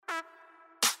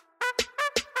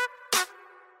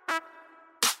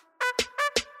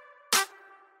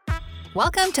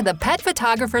Welcome to the Pet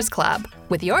Photographers Club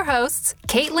with your hosts,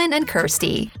 Caitlin and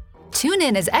Kirsty. Tune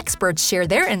in as experts share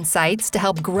their insights to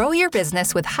help grow your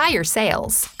business with higher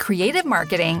sales, creative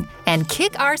marketing, and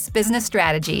kick-ass business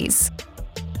strategies.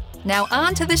 Now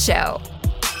on to the show.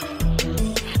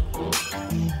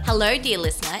 Hello, dear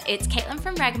listener. It's Caitlin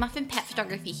from Ragamuffin Pet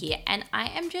Photography here, and I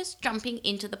am just jumping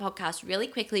into the podcast really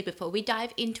quickly before we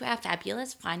dive into our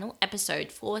fabulous final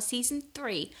episode for Season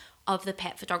 3 of the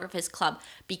Pet Photographers Club,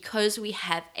 because we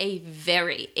have a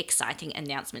very exciting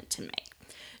announcement to make.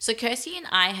 So Kirsty and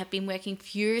I have been working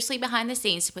furiously behind the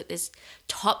scenes to put this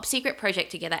top secret project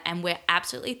together, and we're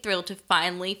absolutely thrilled to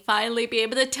finally be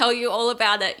able to tell you all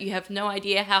about it. You have no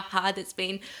idea how hard it's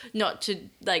been not to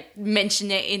mention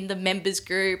it in the members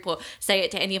group or say it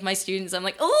to any of my students. I'm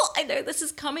like, oh, I know this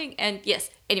is coming. And yes,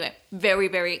 anyway, very,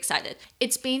 very excited.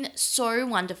 It's been so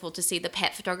wonderful to see the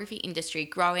pet photography industry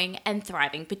growing and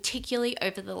thriving, particularly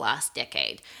over the last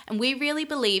decade. And we really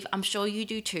believe, I'm sure you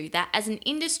do too, that as an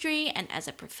industry and as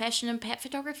a profession in pet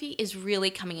photography is really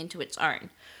coming into its own.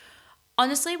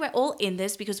 Honestly, we're all in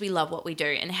this because we love what we do,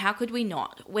 and how could we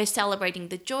not? We're celebrating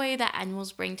the joy that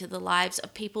animals bring to the lives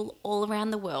of people all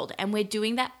around the world, and we're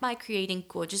doing that by creating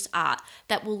gorgeous art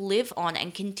that will live on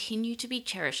and continue to be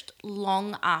cherished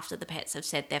long after the pets have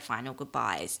said their final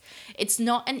goodbyes. It's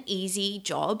not an easy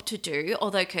job to do,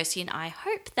 although Kirsty and I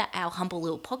hope that our humble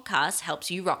little podcast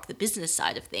helps you rock the business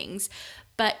side of things.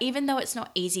 But even though it's not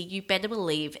easy, you better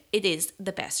believe it is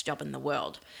the best job in the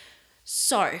world.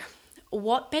 So,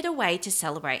 what better way to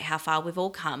celebrate how far we've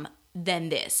all come than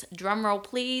this? Drum roll,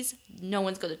 please. No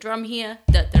one's got a drum here.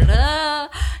 Da, da, da.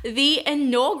 The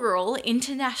inaugural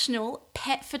International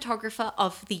Pet Photographer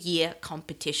of the Year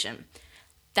competition.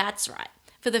 That's right.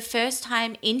 For the first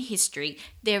time in history,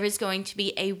 there is going to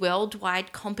be a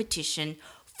worldwide competition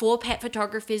for pet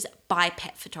photographers by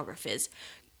pet photographers.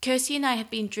 Kirsty and I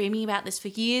have been dreaming about this for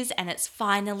years, and it's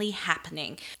finally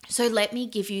happening. So let me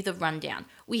give you the rundown.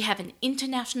 We have an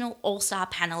international all-star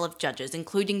panel of judges,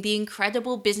 including the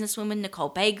incredible businesswoman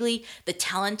Nicole Begley, the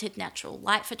talented natural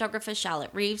light photographer Charlotte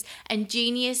Reeves, and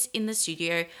genius in the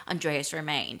studio Andreas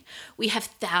Romain. We have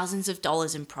thousands of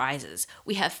dollars in prizes.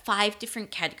 We have 5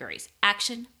 different categories: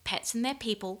 action, pets and their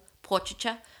people,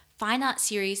 portraiture, fine art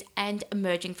series, and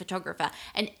emerging photographer.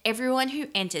 And everyone who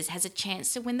enters has a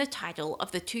chance to win the title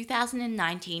of the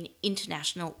 2019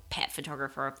 International Pet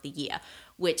Photographer of the Year,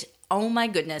 which, oh my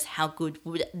goodness, how good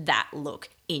would that look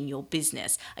in your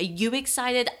business? Are you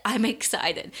excited? I'm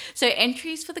excited. So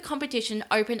entries for the competition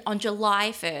open on July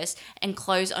 1st and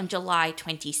close on July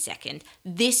 22nd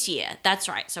this year. That's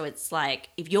right. So it's like,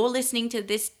 if you're listening to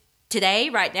this today,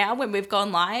 right now, when we've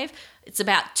gone live, it's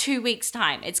about 2 weeks'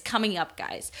 time. It's coming up,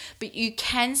 guys. But you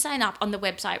can sign up on the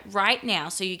website right now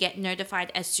so you get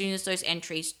notified as soon as those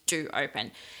entries do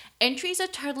open. Entries are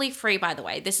totally free, by the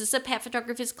way. This is the Pet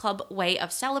Photographers Club way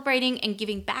of celebrating and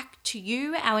giving back to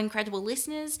you, our incredible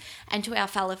listeners, and to our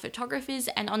fellow photographers.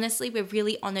 And honestly, we're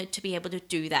really honored to be able to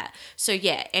do that. So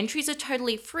yeah, entries are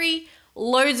totally free.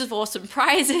 Loads of awesome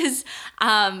prizes,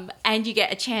 and you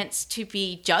get a chance to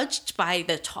be judged by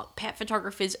the top pet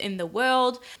photographers in the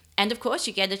world. And of course,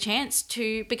 you get a chance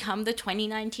to become the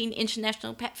 2019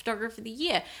 International Pet Photographer of the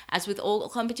Year. As with all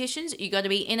competitions, you got to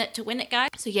be in it to win it, guys.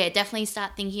 So yeah, definitely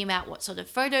start thinking about what sort of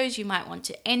photos you might want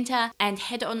to enter, and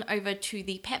head on over to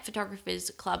the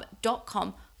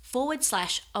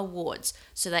petphotographersclub.com/awards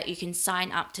so that you can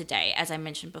sign up today. As I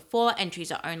mentioned before,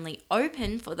 entries are only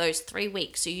open for those 3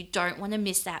 weeks, so you don't want to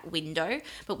miss that window,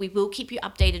 but we will keep you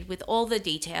updated with all the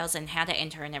details and how to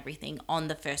enter and everything on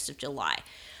the 1st of July.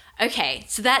 Okay,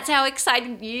 so that's our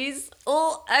exciting news.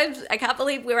 Oh, I can't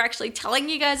believe we're actually telling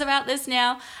you guys about this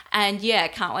now. And yeah,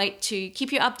 can't wait to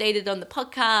keep you updated on the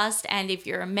podcast. And if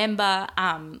you're a member,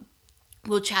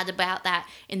 we'll chat about that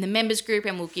in the members group,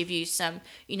 and we'll give you some,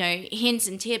 hints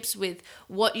and tips with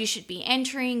what you should be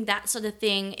entering, that sort of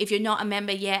thing. If you're not a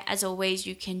member yet, as always,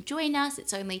 you can join us.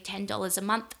 It's only $10 a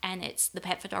month, and it's the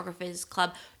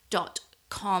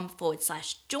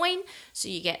petphotographersclub.com/join. So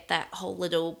you get that whole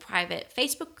little private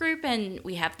Facebook group, and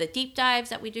we have the deep dives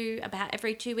that we do about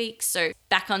every 2 weeks. So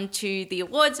back onto the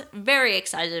awards. Very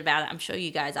excited about it. I'm sure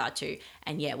you guys are too.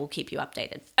 And yeah, we'll keep you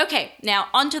updated. Okay, now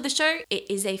onto the show. It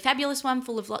is a fabulous one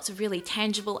full of lots of really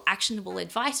tangible, actionable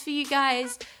advice for you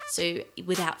guys. So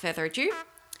without further ado,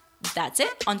 that's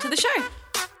it. Onto the show.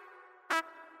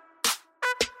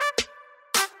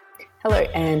 Hello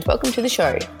and welcome to the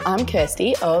show. I'm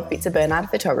Kirsty of Bits of Bernard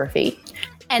Photography.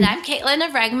 And I'm Caitlin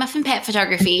of Ragamuffin Pet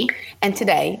Photography. And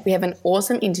today we have an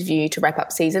awesome interview to wrap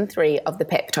up Season 3 of the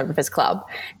Pet Photographers Club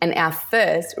and our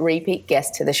first repeat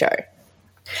guest to the show.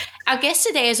 Our guest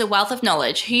today is a wealth of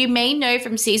knowledge who you may know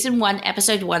from season 1,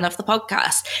 episode 1 of the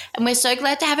podcast. And we're so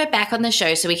glad to have her back on the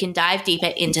show so we can dive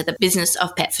deeper into the business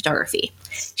of pet photography.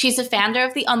 She's the founder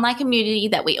of the online community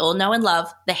that we all know and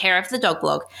love, the Hair of the Dog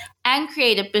blog, and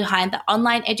creator behind the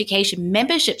online education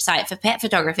membership site for pet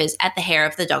photographers at the Hair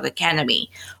of the Dog Academy.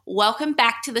 Welcome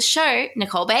back to the show,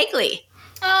 Nicole Begley.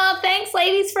 Oh, thanks,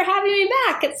 ladies, for having me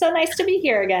back. It's so nice to be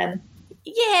here again.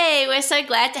 Yay, we're so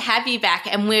glad to have you back,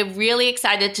 and we're really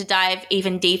excited to dive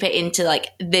even deeper into like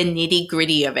the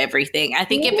nitty-gritty of everything. I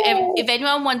think if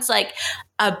anyone wants like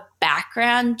a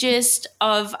background gist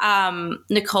of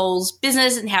Nicole's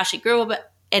business and how she grew up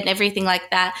and everything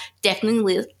like that,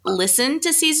 definitely listen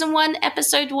to season 1,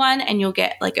 episode 1, and you'll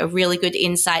get like a really good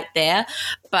insight there.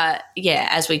 But yeah,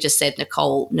 as we just said,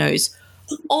 Nicole knows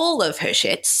all of her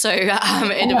shit. So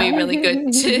it'll be really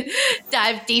good to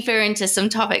dive deeper into some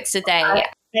topics today. I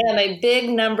am a big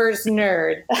numbers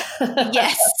nerd.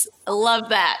 Yes, I love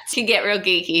that. To get real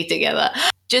geeky together.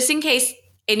 Just in case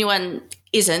anyone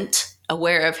isn't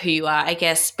aware of who you are, I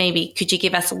guess maybe could you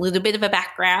give us a little bit of a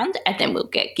background and then we'll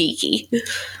get geeky.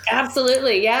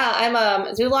 Absolutely. Yeah. I'm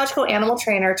a zoological animal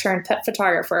trainer turned pet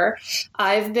photographer.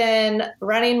 I've been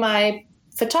running my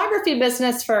photography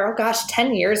business for,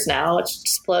 10 years now, which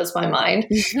just blows my mind.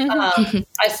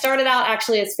 I started out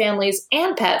actually as families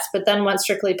and pets, but then went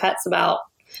strictly pets about,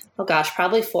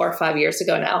 probably 4 or 5 years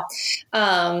ago now.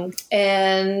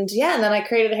 And then I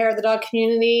created a Hair of the Dog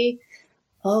community.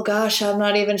 I'm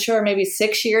not even sure, maybe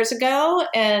 6 years ago.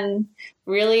 And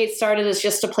really it started as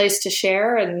just a place to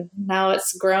share. And now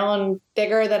it's grown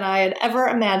bigger than I had ever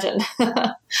imagined.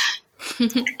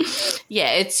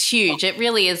 Yeah, it's huge. It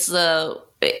really is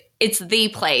it's the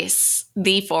place,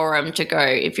 the forum to go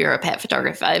if you're a pet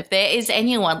photographer. If there is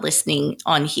anyone listening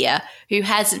on here who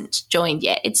hasn't joined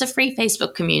yet, it's a free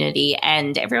Facebook community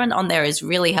and everyone on there is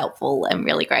really helpful and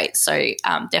really great. So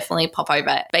definitely pop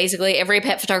over. Basically every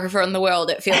pet photographer in the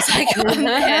world, it feels like on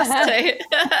there. So.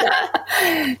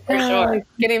 For sure.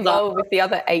 Get involved with the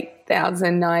other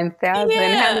 8,000, 9,000.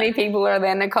 Yeah. How many people are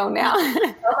there, Nicole, now?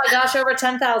 Oh my gosh, over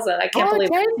 10,000. I can't believe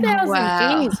it. 10,000.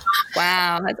 Wow. Geez.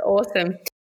 Wow, that's awesome.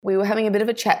 We were having a bit of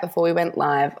a chat before we went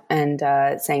live and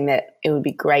saying that it would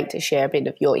be great to share a bit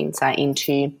of your insight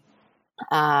into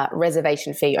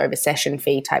reservation fee over session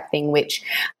fee type thing, which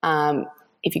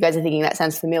if you guys are thinking that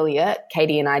sounds familiar,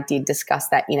 Katie and I did discuss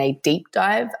that in a deep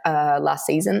dive last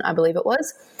season, I believe it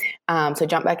was. So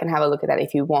jump back and have a look at that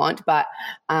if you want. But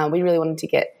we really wanted to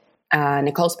get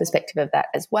Nicole's perspective of that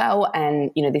as well. And,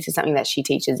 this is something that she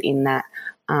teaches in that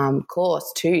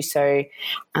course too. So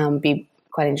be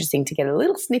quite interesting to get a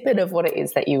little snippet of what it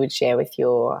is that you would share with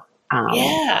your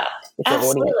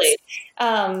absolutely.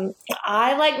 audience.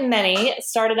 I, like many,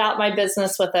 started out my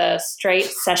business with a straight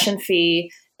session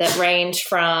fee that ranged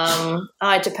from,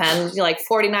 it depends, like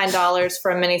 $49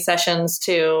 for mini sessions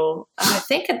to, I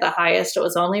think at the highest, it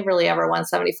was only really ever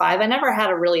 $175. I never had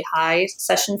a really high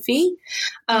session fee.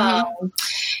 And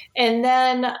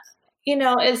then,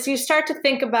 as you start to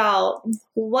think about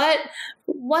what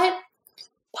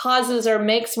pauses or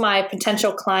makes my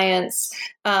potential clients,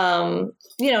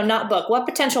 not book, what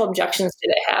potential objections do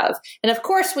they have? And of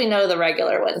course, we know the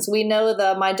regular ones. We know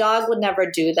my dog would never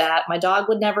do that. My dog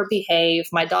would never behave.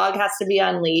 My dog has to be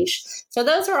unleashed. So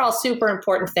those are all super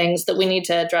important things that we need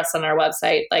to address on our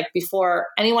website, like before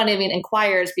anyone even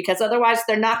inquires, because otherwise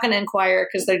they're not going to inquire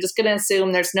because they're just going to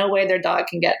assume there's no way their dog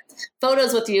can get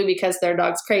photos with you because their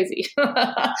dog's crazy.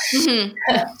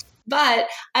 But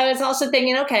I was also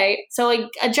thinking, okay, so I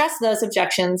address those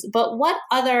objections, but what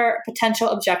other potential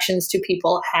objections do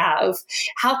people have?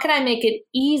 How can I make it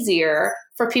easier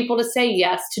for people to say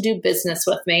yes to do business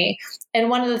with me? And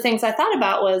one of the things I thought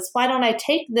about was, why don't I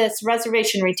take this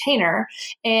reservation retainer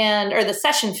or the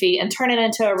session fee and turn it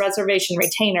into a reservation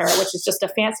retainer, which is just a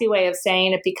fancy way of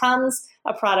saying it becomes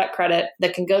a product credit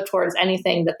that can go towards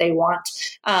anything that they want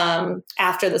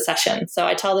after the session. So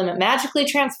I tell them it magically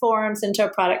transforms into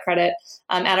a product credit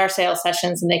at our sales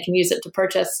sessions, and they can use it to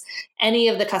purchase any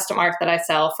of the custom art that I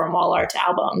sell, from wall art to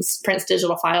albums, prints,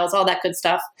 digital files, all that good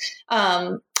stuff.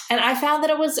 And I found that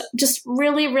it was just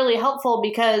really, really helpful,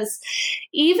 because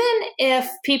even if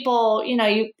people,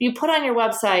 you put on your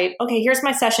website, okay, here's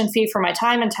my session fee for my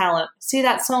time and talent. See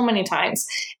that so many times.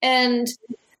 And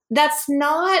that's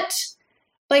not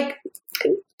like,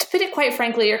 to put it quite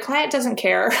frankly, your client doesn't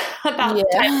care about the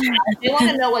time. They want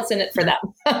to know what's in it for them.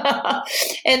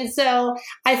 And so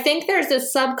I think there's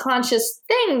this subconscious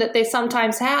thing that they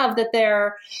sometimes have, that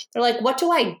they're like, what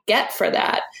do I get for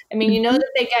that? I mean,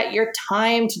 that they get your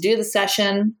time to do the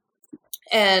session,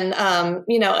 and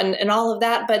and all of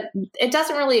that, but it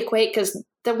doesn't really equate because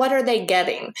what are they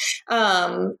getting?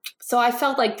 So I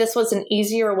felt like this was an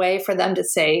easier way for them to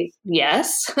say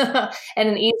yes and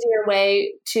an easier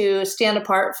way to stand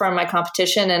apart from my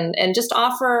competition and just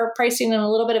offer pricing in a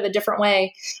little bit of a different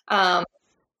way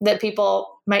that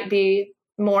people might be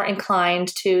more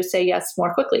inclined to say yes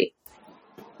more quickly.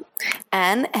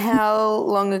 And how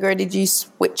long ago did you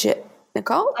switch it,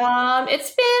 Nicole?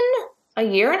 It's been a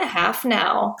year and a half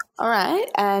now. All right.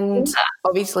 And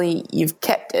obviously you've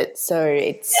kept it, so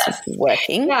it's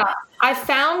working. Yeah. I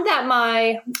found that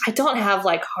I don't have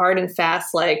like hard and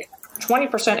fast, like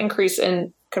 20% increase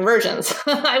in conversions.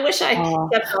 I wish I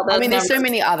kept all those there's numbers. so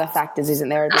many other factors, isn't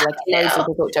there? It'd be like so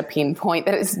difficult to pinpoint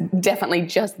that it's definitely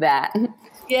just that.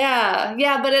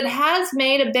 Yeah, but it has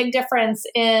made a big difference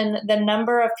in the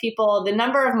number of people, the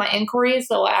number of my inquiries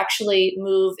that will actually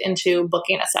move into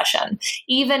booking a session.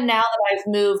 Even now that I've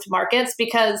moved markets,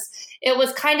 because it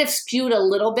was kind of skewed a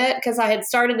little bit because I had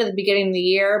started at the beginning of the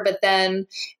year, but then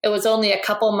it was only a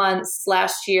couple months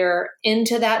last year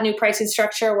into that new pricing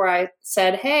structure where I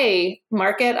said, hey,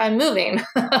 market, I'm moving.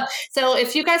 So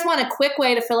if you guys want a quick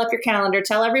way to fill up your calendar,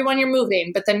 tell everyone you're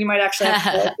moving, but then you might actually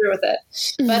have to go through with it.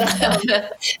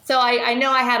 But so I know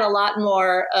I had a lot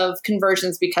more of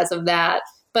conversions because of that.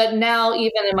 But now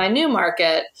even in my new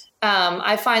market,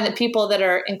 I find that people that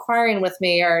are inquiring with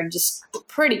me are just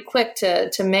pretty quick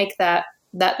to make that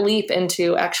leap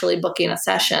into actually booking a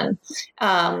session.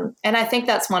 And I think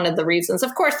that's one of the reasons.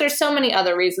 Of course, there's so many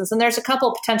other reasons, and there's a couple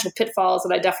of potential pitfalls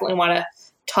that I definitely want to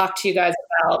talk to you guys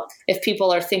about if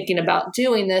people are thinking about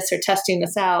doing this or testing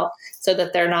this out so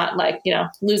that they're not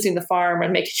losing the farm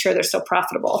and making sure they're still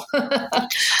profitable.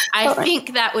 I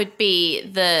think that would be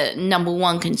the number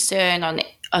one concern on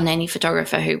any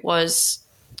photographer who was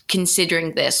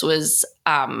considering this was,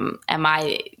 am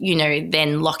I,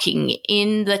 then locking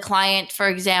in the client, for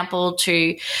example,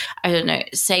 to, I don't know,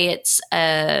 say it's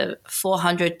a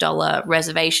 $400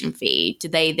 reservation fee. Do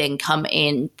they then come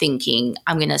in thinking,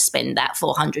 I'm going to spend that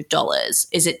 $400?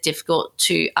 Is it difficult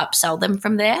to upsell them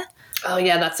from there? Oh,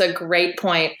 yeah, that's a great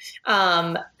point.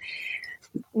 No,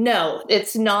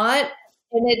 it's not.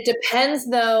 And it depends,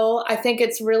 though. I think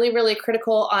it's really, really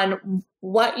critical on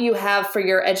what you have for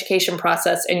your education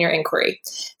process and your inquiry.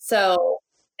 So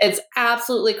it's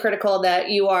absolutely critical that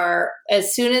you are,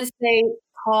 as soon as they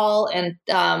call and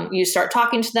you start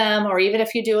talking to them, or even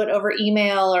if you do it over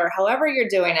email or however you're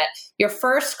doing it, your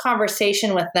first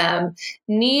conversation with them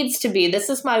needs to be, this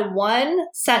is my one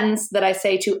sentence that I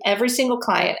say to every single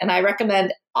client, and I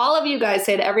recommend all of you guys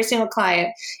say to every single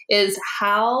client, is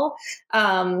how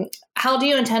do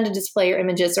you intend to display your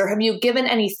images, or have you given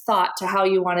any thought to how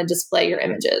you want to display your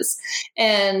images?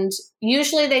 And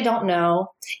usually they don't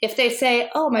know. If they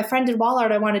say, oh, my friend did wall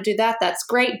art, I want to do that, that's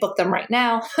great, book them right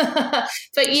now.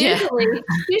 But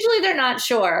usually they're not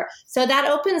sure. So that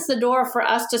opens the door for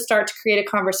us to start to create a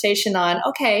conversation on,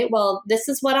 okay, well, this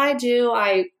is what I do.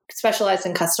 I specialize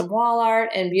in custom wall art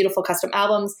and beautiful custom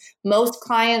albums. Most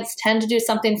clients tend to do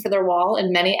something for their wall,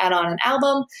 and many add on an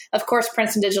album. Of course,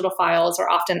 prints and digital files are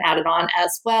often added on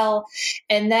as well.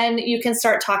 And then you can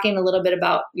start talking a little bit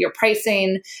about your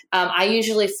pricing. I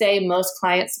usually say most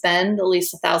clients spend at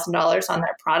least $1,000 on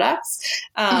their products,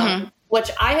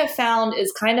 which I have found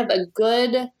is kind of a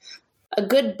good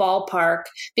ballpark,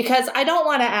 because I don't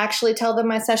want to actually tell them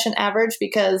my session average,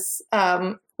 because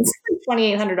it's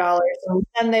 $2,800, and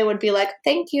then they would be like,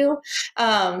 thank you,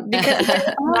 because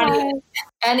it's not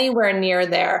anywhere near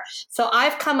there. So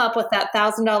I've come up with that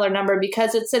 $1,000 number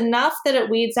because it's enough that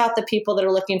it weeds out the people that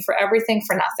are looking for everything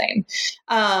for nothing.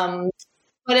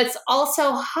 But it's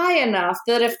also high enough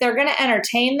that if they're going to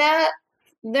entertain that,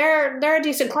 they're a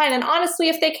decent client. And honestly,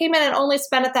 if they came in and only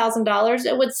spent $1,000,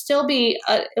 it would still be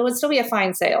a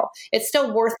fine sale. It's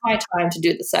still worth my time to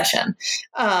do the session.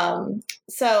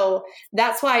 So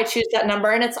that's why I choose that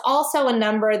number. And it's also a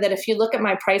number that if you look at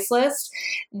my price list,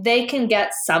 they can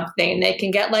get something. They can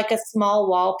get like a small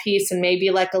wall piece and maybe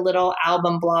like a little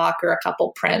album block or a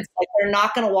couple prints. Like, they're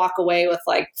not going to walk away with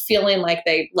like feeling like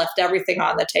they left everything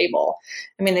on the table.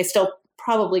 I mean, they still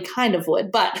probably kind of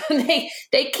would, but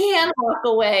they can walk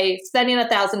away spending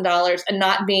 $1,000 and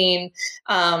not being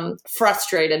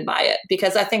frustrated by it,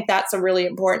 because I think that's a really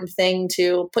important thing,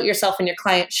 to put yourself in your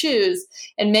client's shoes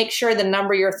and make sure the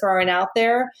number you're throwing out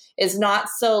there is not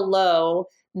so low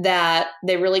that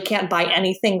they really can't buy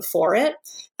anything for it.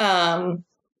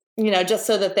 Just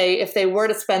so that if they were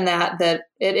to spend that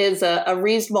it is a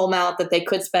reasonable amount that they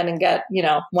could spend and get,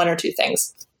 one or two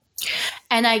things.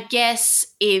 And I guess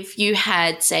if you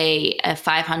had, say, a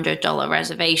 $500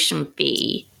 reservation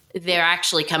fee, they're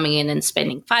actually coming in and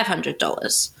spending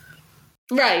 $500.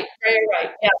 Right.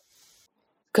 Yeah.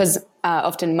 Because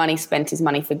often money spent is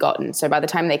money forgotten. So by the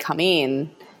time they come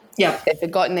in, they've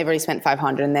forgotten they've already spent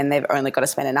 500, and then they've only got to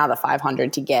spend another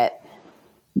 500 to get,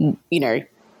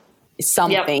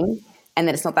 something. Yep. And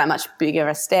then it's not that much bigger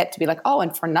a step to be like, oh,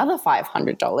 and for another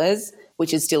 $500,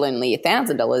 which is still only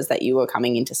 $1,000 that you were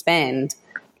coming in to spend,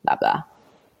 blah, blah.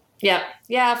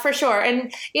 Yeah, for sure.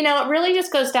 And, it really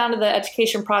just goes down to the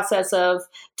education process of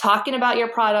talking about your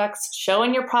products,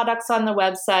 showing your products on the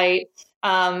website.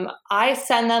 I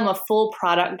send them a full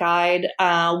product guide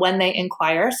when they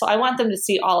inquire. So I want them to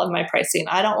see all of my pricing.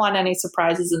 I don't want any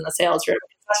surprises in the sales room.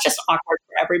 That's just awkward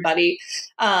for everybody.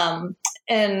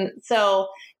 And so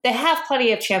they have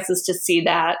plenty of chances to see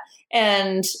that.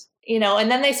 And, and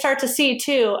then they start to see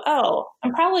too, oh,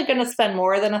 I'm probably going to spend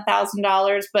more than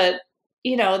 $1,000, but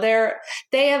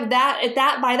they have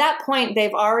that by that point,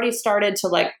 they've already started to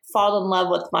like fall in love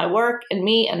with my work and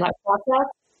me and my process.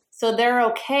 So they're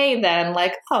okay then,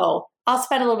 like, oh, I'll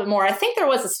spend a little bit more. I think there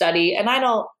was a study, and I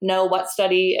don't know what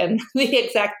study and the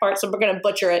exact part, so we're going to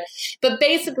butcher it. But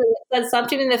basically, it says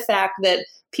something in the fact that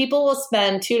people will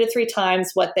spend 2 to 3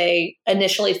 times what they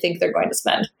initially think they're going to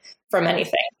spend from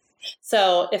anything.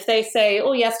 So if they say,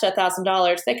 oh, yes to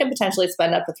 $1,000, they can potentially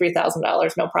spend up to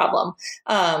 $3,000, no problem.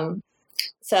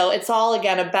 So it's all,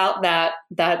 again, about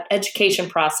that education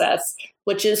process,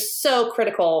 which is so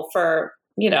critical for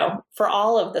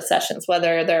all of the sessions,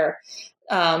 whether they're,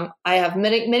 I have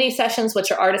mini sessions,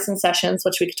 which are artisan sessions,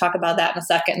 which we could talk about that in a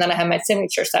second. And then I have my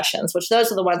signature sessions, which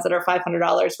those are the ones that are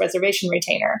 $500 reservation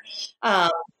retainer.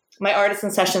 My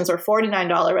artisan sessions are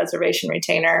 $49 reservation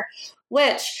retainer,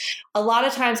 which a lot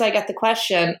of times I get the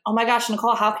question, oh my gosh,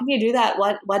 Nicole, how can you do that?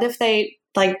 What if they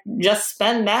like just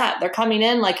spend that? They're coming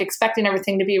in like expecting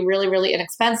everything to be really, really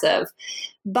inexpensive,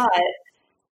 but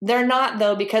they're not,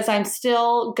 though, because I'm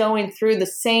still going through the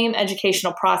same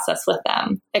educational process with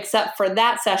them, except for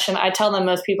that session. I tell them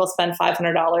most people spend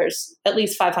 $500, at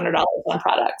least $500 on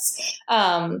products.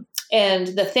 And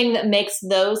the thing that makes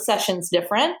those sessions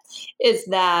different is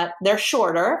that they're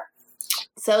shorter,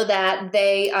 so that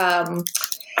they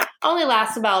only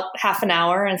last about half an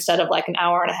hour instead of like an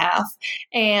hour and a half.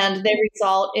 And they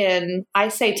result in, I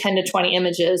say 10 to 20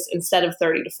 images instead of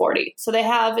 30 to 40. So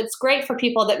it's great for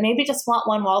people that maybe just want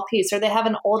one wall piece, or they have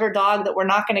an older dog that we're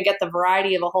not going to get the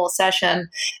variety of a whole session.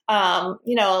 A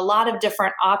lot of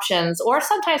different options. Or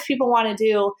sometimes people want to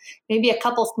do maybe a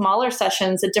couple smaller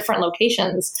sessions at different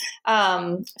locations.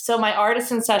 So my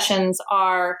artisan sessions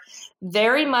are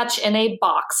very much in a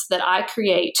box that I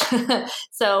create.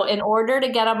 So in order to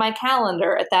get on my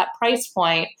calendar at that price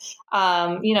point,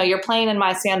 you're playing in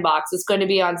my sandbox. It's going to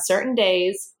be on certain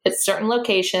days at certain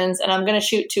locations, and I'm going to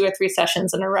shoot 2 or 3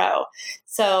 sessions in a row.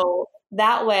 So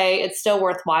that way it's still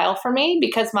worthwhile for me,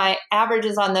 because my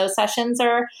averages on those sessions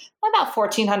are about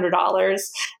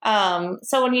 $1,400.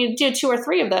 So when you do 2 or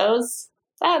 3 of those,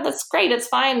 that's great. It's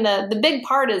fine. The big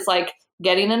part is like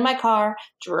getting in my car,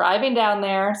 driving down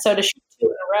there. So to shoot 2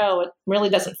 in a row, it really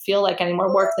doesn't feel like any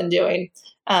more work than doing,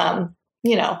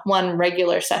 one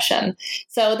regular session.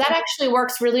 So that actually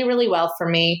works really, really well for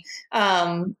me.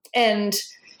 There's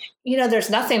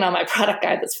nothing on my product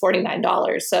guide that's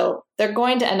 $49. So they're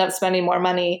going to end up spending more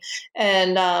money.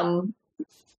 And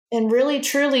really,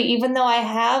 truly, even though I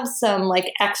have some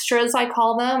like extras, I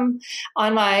call them,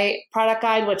 on my product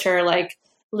guide, which are like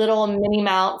little mini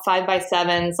mount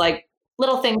 5x7s, like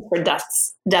little things for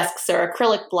desks or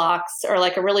acrylic blocks, or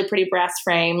like a really pretty brass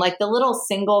frame, like the little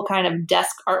single kind of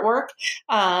desk artwork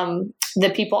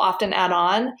that people often add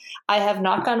on. I have,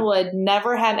 knock on wood,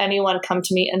 never had anyone come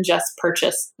to me and just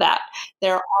purchase that.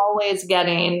 They're always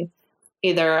getting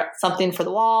either something for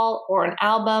the wall, or an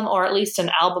album, or at least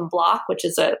an album block, which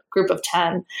is a group of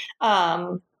 10.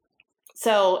 And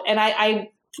I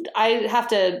have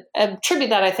to attribute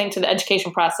that, I think, to the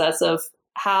education process of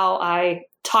how I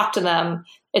talk to them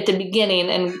at the beginning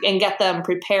and get them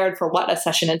prepared for what a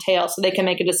session entails, so they can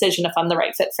make a decision if I'm the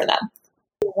right fit for them.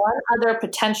 One other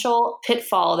potential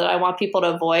pitfall that I want people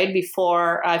to avoid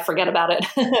before I forget about it,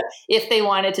 if they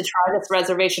wanted to try this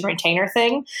reservation retainer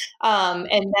thing,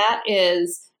 and that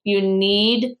is, you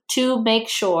need to make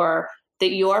sure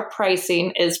that your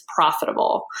pricing is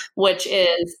profitable, which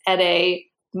is at a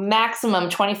maximum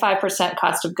 25%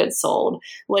 cost of goods sold,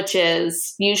 which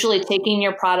is usually taking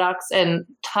your products and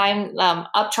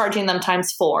upcharging them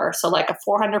times 4. So like a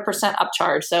 400%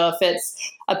 upcharge. So if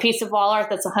it's a piece of wall art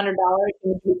that's $100, you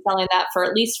need to be selling that for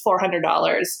at least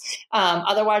 $400.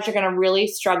 Otherwise, you're going to really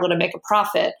struggle to make a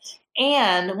profit.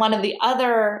 And one of the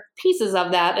other pieces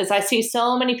of that is I see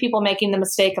so many people making the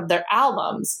mistake of their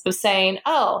albums, of saying,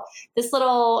 oh, this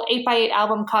little 8x8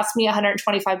 album cost me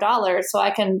 $125, so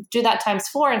I can do that times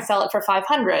 4 and sell it for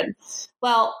 $500.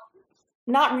 Well,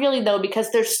 not really, though,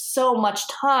 because there's so much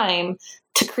time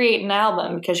to create an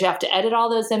album, because you have to edit all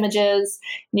those images.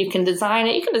 You can design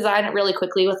it. You can design it really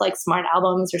quickly with like Smart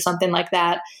Albums or something like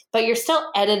that, but you're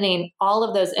still editing all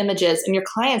of those images, and your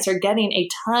clients are getting a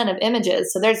ton of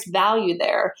images. So there's value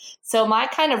there. So my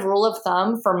kind of rule of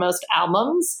thumb for most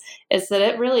albums is that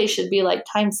it really should be like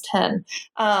times 10,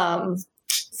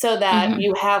 so that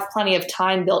you have plenty of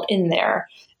time built in there.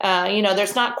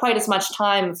 There's not quite as much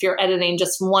time if you're editing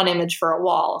just one image for a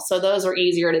wall. So those are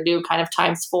easier to do kind of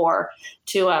times 4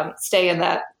 to stay in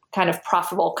that kind of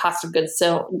profitable cost of goods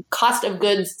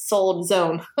sold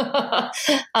zone.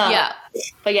 Yeah.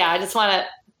 But yeah, I just want to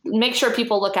make sure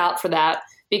people look out for that,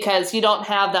 because you don't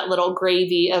have that little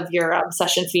gravy of your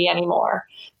session fee anymore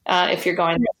if you're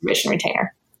going reservation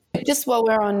retainer. Just while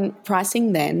we're on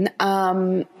pricing then,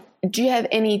 do you have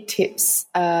any tips?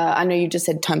 I know you just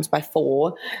said times by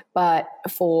 4, but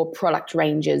for product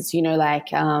ranges, do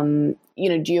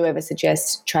you ever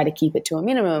suggest try to keep it to a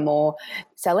minimum, or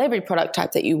sell every product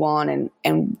type that you want,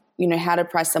 and how to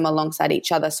price them alongside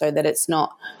each other so that it's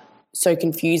not so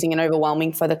confusing and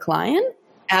overwhelming for the client?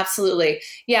 Absolutely.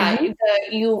 Yeah.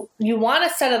 You want to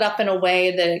set it up in a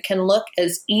way that it can look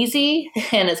as easy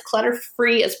and as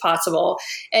clutter-free as possible.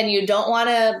 And you don't want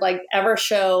to ever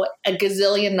show a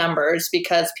gazillion numbers,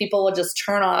 because people will just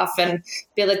turn off and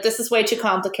be like, this is way too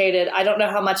complicated. I don't know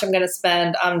how much I'm going to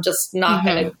spend. I'm just not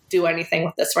going to do anything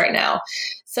with this right now.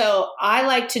 So I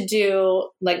like to do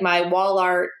my wall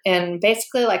art in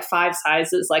basically 5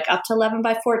 sizes, up to 11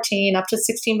 by 14, up to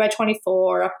 16 by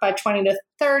 24, up by 20 to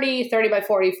 30, 30 by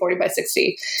 40, 40 by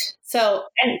 60. So,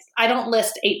 and I don't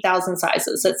list 8,000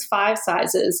 sizes. It's 5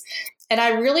 sizes. And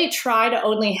I really try to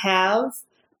only have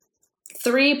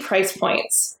 3 price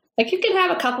points. You can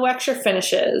have a couple extra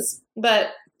finishes, but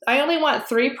I only want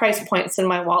 3 price points in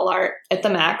my wall art at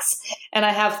the max. And I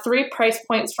have 3 price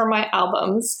points for my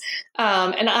albums.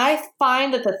 And I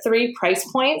find that the 3 price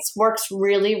points works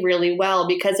really, really well,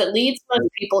 because it leads most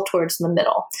people towards the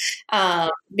middle.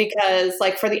 Because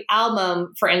for the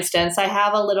album, for instance, I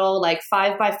have a little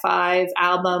 5x5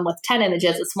 album with 10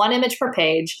 images. It's 1 image per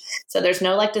page. So there's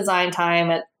no design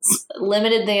time. It's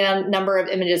limited the number of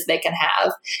images they can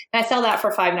have. And I sell that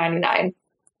for $5.99.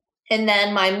 And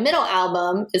then my middle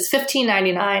album is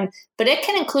 $15.99, but it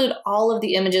can include all of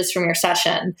the images from your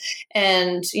session.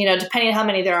 And, depending on how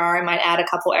many there are, I might add a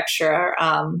couple extra,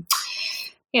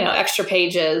 extra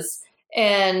pages.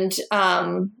 And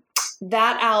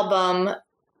that album,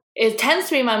 it tends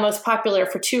to be my most popular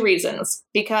for 2 reasons,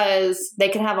 because they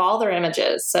can have all their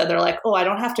images. So they're like, oh, I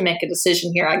don't have to make a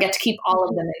decision here. I get to keep all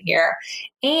of them in here.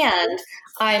 And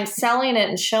I'm selling it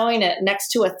and showing it next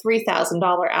to a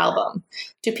 $3,000 album.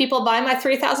 Do people buy my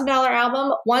 $3,000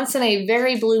 album? Once in a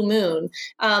very blue moon.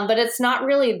 But it's not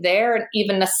really there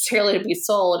even necessarily to be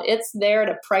sold. It's there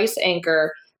to price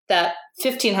anchor that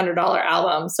 $1,500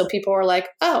 album. So people are like,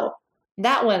 oh,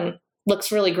 that one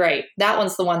looks really great. That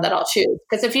one's the one that I'll choose.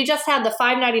 Because if you just had the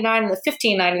 $5.99 and the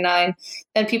 $15.99,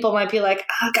 then people might be like,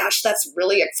 oh gosh, that's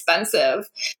really expensive.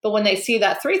 But when they see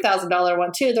that $3,000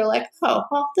 one too, they're like, oh,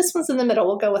 well, this one's in the middle.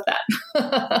 We'll go with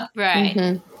that. Right.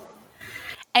 Mm-hmm.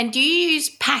 And do you use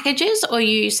packages, or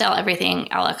you sell everything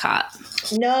a la carte?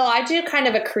 No, I do kind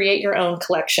of a create your own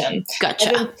collection. Gotcha.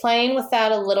 I've been playing with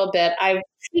that a little bit. I've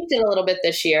tweaked it a little bit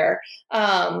this year.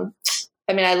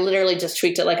 I literally just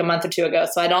tweaked it a month or 2 ago,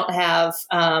 so I don't have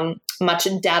much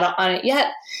data on it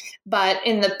yet. But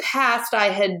in the past, I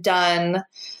had done,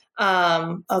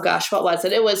 what was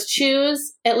it? It was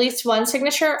choose at least one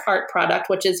signature art product,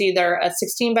 which is either a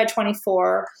 16 by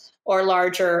 24 or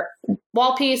larger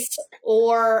wall piece,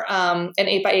 or an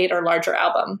 8x8 or larger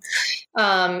album.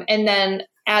 And then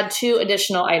add 2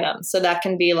 additional items. So that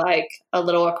can be a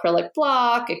little acrylic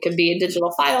block. It could be a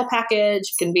digital file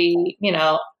package. It can be,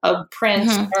 a print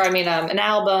an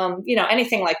album,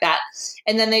 anything like that.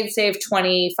 And then they've saved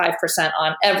 25%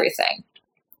 on everything.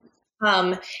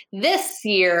 This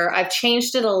year, I've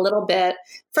changed it a little bit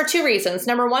for 2 reasons.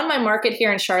 Number one, my market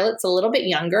here in Charlotte's a little bit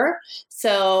younger,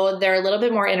 so they're a little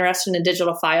bit more interested in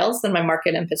digital files than my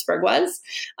market in Pittsburgh was.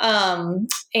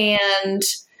 And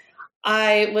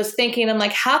I was thinking, I'm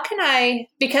like, how can I,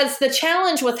 because the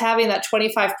challenge with having that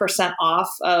 25% off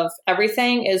of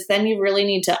everything is then you really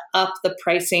need to up the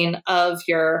pricing of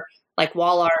your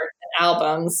wall art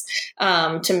albums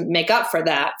to make up for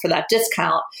that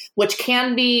discount, which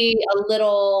can be a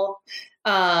little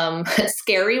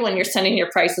scary when you're sending your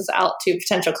prices out to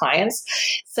potential clients.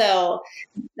 So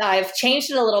I've changed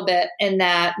it a little bit in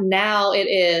that now it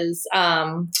is,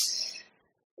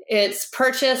 it's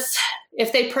purchase.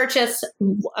 If they purchase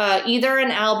either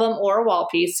an album or a wall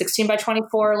piece, 16 by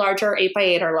 24 or larger, 8 by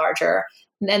 8 or larger,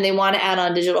 and they want to add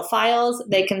on digital files,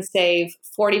 they can save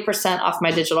 40% off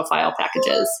my digital file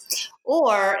packages.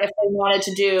 Or if they wanted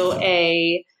to do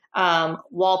a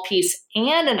wall piece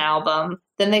and an album,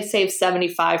 then they save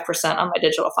 75% on my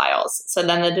digital files. So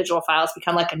then the digital files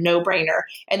become like a no-brainer.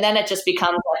 And then it just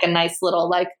becomes like a nice little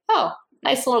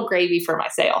nice little gravy for my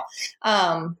sale.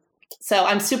 So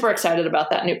I'm super excited about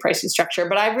that new pricing structure.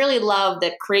 But I really love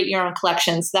that create your own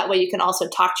collections. That way you can also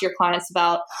talk to your clients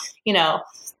about,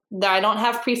 that I don't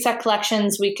have preset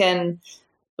collections. We can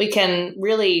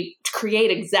really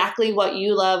create exactly what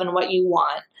you love and what you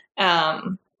want.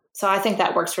 So I think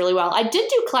that works really well. I did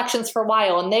do collections for a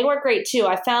while, and they were great too.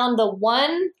 I found the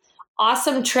one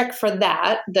awesome trick for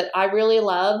that I really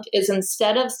loved is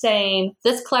instead of saying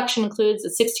this collection includes a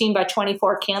 16 by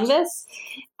 24 canvas,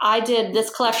 I did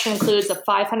this collection includes a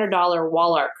 $500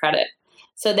 wall art credit.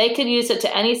 So they could use it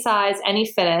to any size, any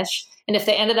finish. And if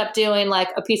they ended up doing like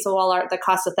a piece of wall art that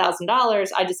cost $1,000,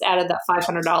 I just added that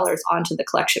 $500 onto the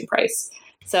collection price.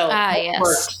 So it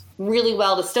worked really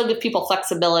well to still give people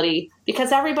flexibility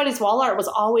because everybody's wall art was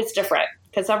always different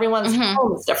because everyone's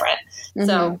home is different. Mm-hmm.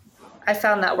 So I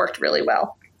found that worked really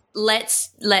well. Let's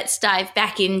dive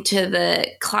back into the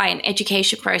client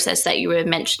education process that you were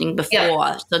mentioning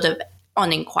before, sort of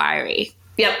on inquiry.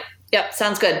 Yep.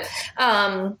 Sounds good.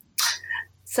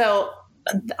 So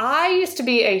I used to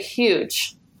be a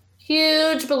huge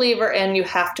believer in you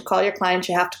have to call your clients.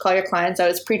 I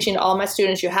was preaching to all my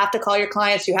students, you have to call your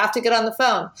clients. You have to get on the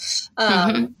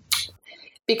phone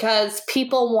because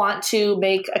people want to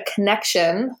make a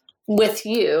connection with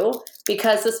you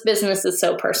because this business is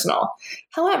so personal.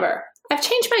 However, I've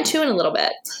changed my tune a little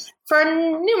bit for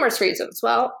numerous reasons.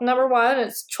 Well, number one,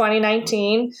 it's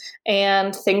 2019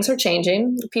 and things are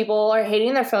changing. People are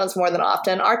hating their phones more than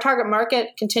often. Our target market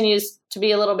continues to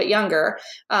be a little bit younger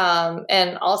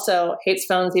and also hates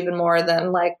phones even more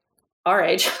than like our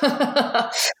age.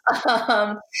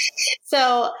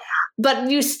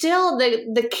 But you still,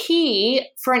 the key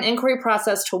for an inquiry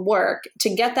process to work,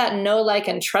 to get that know, like,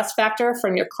 and trust factor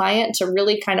from your client to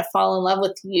really kind of fall in love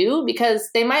with you, because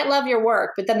they might love your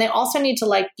work, but then they also need to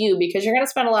like you because you're going to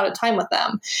spend a lot of time with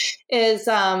them, is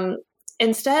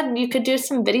instead you could do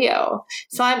some video.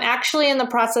 So I'm actually in the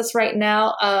process right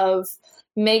now of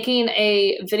making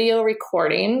a video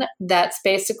recording that's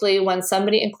basically when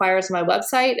somebody inquires on my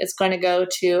website, it's going to go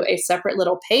to a separate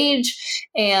little page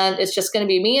and it's just going to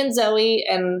be me and Zoe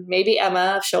and maybe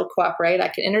Emma, if she'll cooperate. I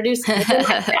can introduce her.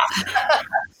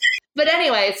 But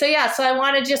anyway, so I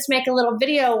want to just make a little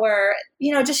video where,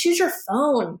 just use your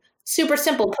phone. Super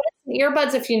simple. Put in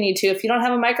earbuds if you need to. If you don't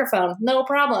have a microphone, no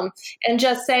problem. And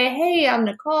just say, hey, I'm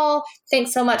Nicole.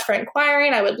 Thanks so much for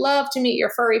inquiring. I would love to meet your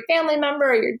furry family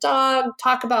member or your dog.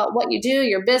 Talk about what you do,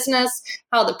 your business,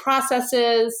 how the process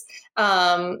is,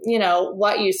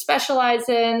 what you specialize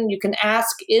in. You can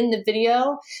ask in the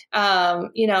video.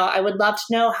 I would love to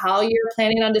know how you're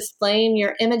planning on displaying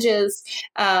your images,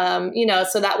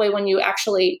 so that way when you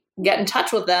actually get in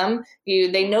touch with them,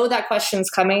 they know that question's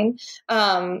coming.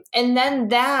 And then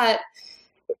that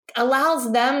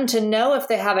allows them to know if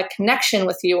they have a connection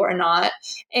with you or not.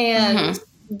 And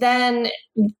then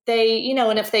they,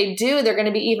 and if they do, they're going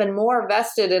to be even more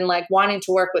vested in like wanting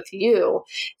to work with you.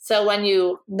 So when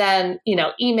you then,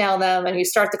 email them and you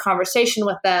start the conversation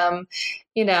with them,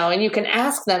 and you can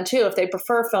ask them too, if they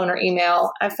prefer phone or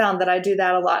email. I found that I do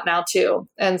that a lot now too.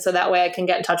 And so that way I can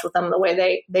get in touch with them the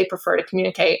way they prefer to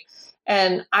communicate.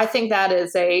 And I think that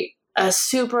is a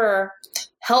super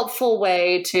helpful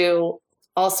way to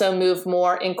also move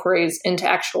more inquiries into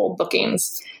actual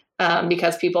bookings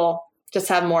because people just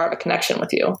have more of a connection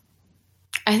with you.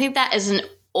 I think that is an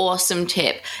awesome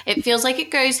tip. It feels like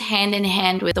it goes hand in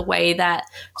hand with the way that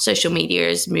social media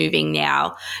is moving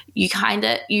now. You kind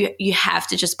of, you have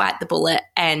to just bite the bullet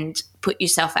and put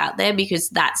yourself out there because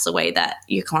that's the way that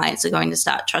your clients are going to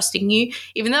start trusting you.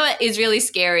 Even though it is really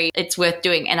scary, it's worth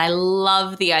doing. And I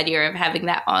love the idea of having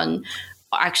that on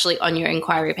your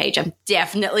inquiry page. I'm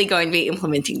definitely going to be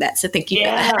implementing that. So thank you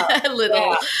for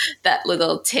that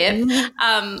little tip.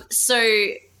 So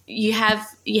you have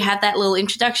that little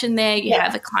introduction there. You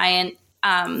have a client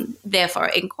therefore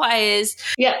inquires.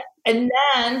 Yeah. And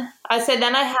then I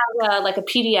have a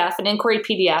PDF, an inquiry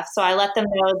PDF. So I let them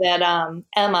know that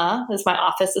Emma is my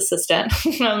office assistant.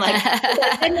 I'm like,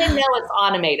 then they know it's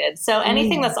automated. So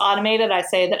anything that's automated, I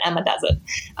say that Emma does it.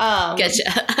 Gotcha.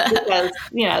 Because,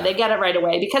 they get it right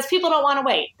away because people don't want to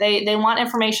wait. They want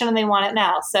information and they want it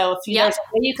now. So if there's a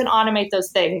way you can automate those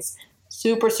things,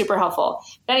 super, super helpful.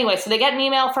 But anyway, so they get an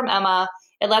email from Emma.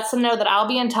 It lets them know that I'll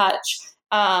be in touch.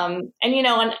 And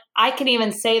I can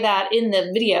even say that in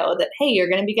the video that, hey, you're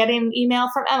going to be getting an email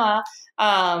from Emma,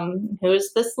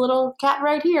 who's this little cat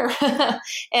right here.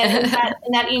 And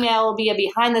in that email will be a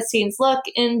behind the scenes look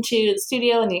into the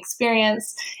studio and the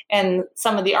experience and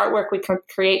some of the artwork we can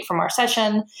create from our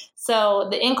session. So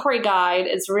the inquiry guide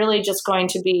is really just going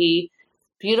to be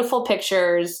beautiful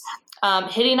pictures,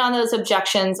 hitting on those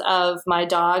objections of my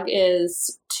dog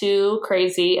is too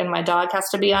crazy and my dog has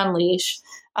to be on leash.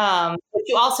 But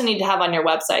you also need to have on your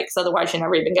website because otherwise you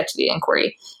never even get to the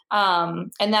inquiry.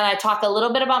 And then I talk a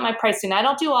little bit about my pricing. I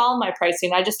don't do all of my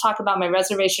pricing. I just talk about my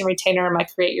reservation retainer and my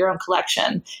create your own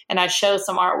collection. And I show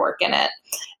some artwork in it.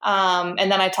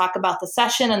 And then I talk about the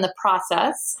session and the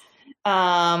process.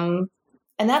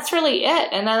 And that's really it.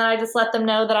 And then I just let them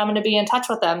know that I'm going to be in touch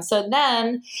with them. So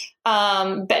then,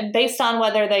 based on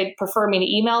whether they prefer me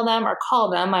to email them or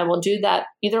call them, I will do that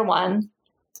either one.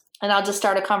 And I'll just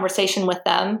start a conversation with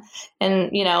them. And,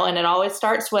 and it always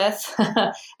starts with,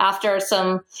 after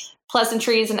some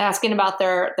pleasantries and asking about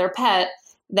their pet,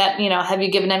 that, have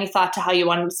you given any thought to how you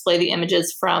want to display the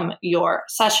images from your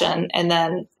session? And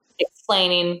then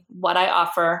explaining what I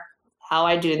offer, how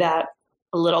I do that,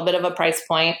 a little bit of a price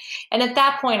point. And at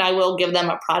that point, I will give them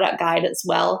a product guide as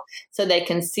well, so they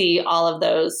can see all of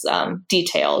those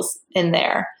details in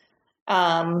there.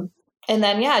 And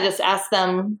then, just ask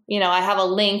them, I have a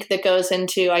link that goes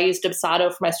into, I use Dubsado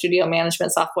for my studio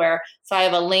management software. So I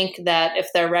have a link that if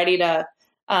they're ready to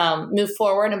move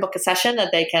forward and book a session,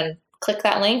 that they can click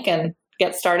that link and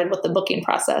get started with the booking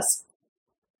process.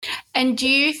 And do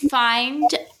you find,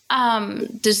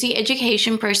 does the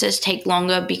education process take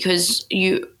longer because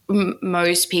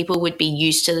most people would be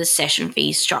used to the session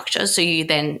fee structure? So you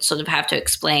then sort of have to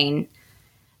explain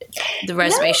the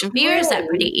reservation fee, or is that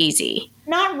pretty easy?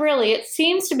 Not really. It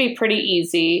seems to be pretty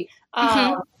easy.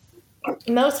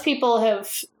 Most people have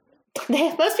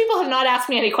not asked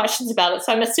me any questions about it,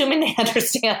 so I'm assuming they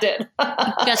understand it.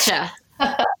 Gotcha.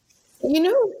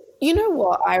 You know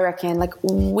what I reckon? Like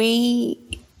we,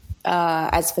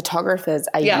 as photographers,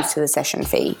 are used to the session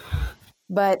fee,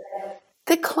 but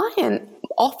the client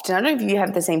often, I don't know if you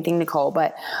have the same thing, Nicole,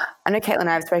 but I know Caitlin and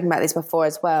I have spoken about this before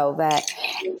as well, that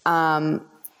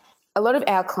a lot of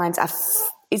our clients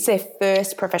it's their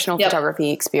first professional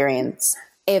photography experience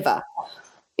ever,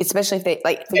 especially if they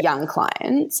for young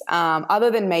clients,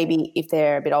 other than maybe if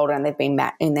they're a bit older and they've been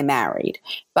and they're married.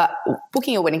 But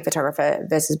booking a wedding photographer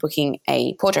versus booking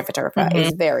a portrait photographer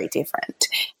is very different.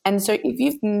 And so if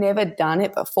you've never done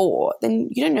it before, then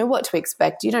you don't know what to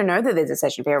expect. You don't know that there's a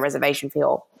session fee or reservation fee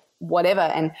or whatever.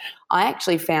 And I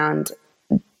actually found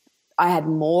I had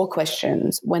more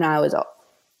questions when I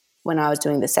was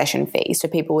doing the session fee. So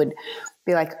people would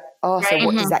be like, oh, so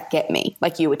what does that get me?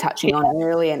 Like you were touching on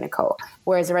earlier, Nicole.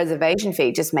 Whereas a reservation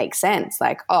fee just makes sense.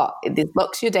 Like, oh, this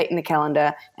locks your date in the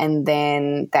calendar and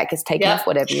then that gets taken off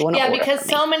whatever you want to order. Yeah, because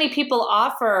so many people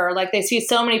offer, like they see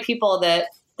so many people that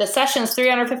the session's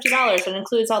 $350 and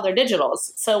includes all their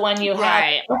digitals. So when you have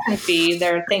a session fee,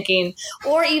 they're thinking,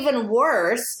 or even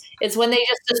worse, is when they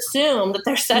just assume that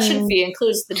their session fee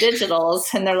includes the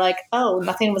digitals and they're like, oh,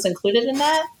 nothing was included in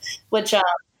that, which,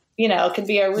 could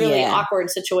be a really awkward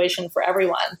situation for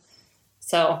everyone.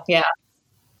 So, yeah.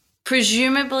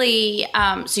 Presumably,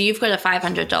 so you've got a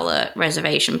 $500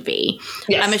 reservation fee.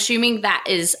 Yes. I'm assuming that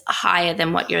is higher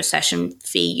than what your session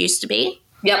fee used to be.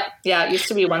 Yep. Yeah, it used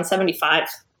to be $175.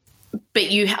 But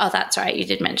that's right. You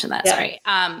did mention that. Sorry.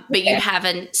 But you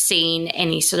haven't seen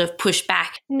any sort of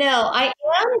pushback. No, I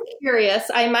am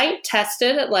curious. I might test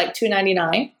it at like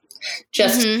 $299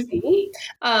 just to see.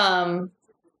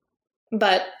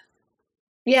 But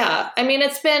yeah, I mean,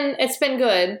 it's been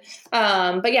good.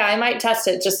 But yeah, I might test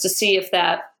it just to see if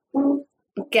that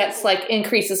gets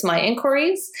increases my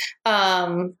inquiries.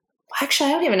 Actually,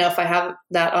 I don't even know if I have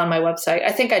that on my website.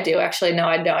 I think I do. Actually, no,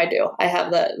 I do. I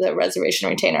have the reservation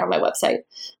retainer on my website.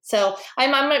 So I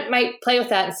might play with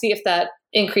that and see if that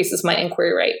increases my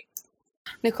inquiry rate.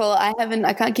 Nicole,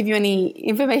 I can't give you any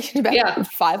information about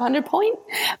 500 point,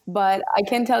 but I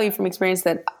can tell you from experience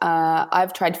that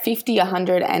I've tried 50,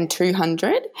 100 and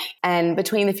 200. And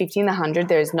between the 50 and the 100,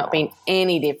 there has not been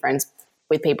any difference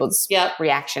with people's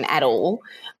reaction at all.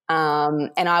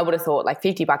 And I would have thought like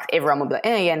 $50, everyone would be like,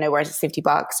 yeah, no worries, it's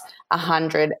 $50.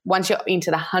 100. Once you're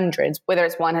into the hundreds, whether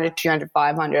it's 100, 200,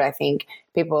 500, I think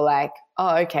people are like,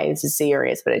 oh, okay, this is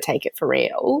serious, but I take it for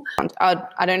real.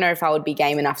 I don't know if I would be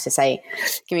game enough to say,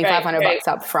 give me $500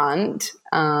 up front,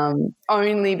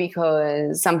 only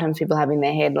because sometimes people have in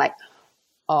their head like,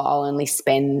 oh, I'll only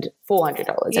spend $400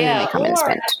 and then they come in and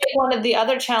spend. I think one of the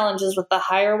other challenges with the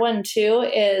higher one too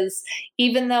is,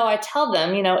 even though I tell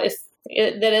them, that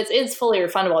it's fully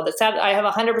refundable, I have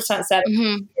 100% set.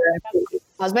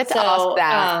 I was about to ask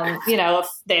that. If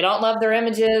they don't love their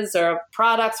images or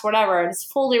products, whatever, it's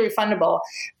fully refundable.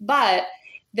 But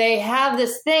they have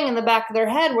this thing in the back of their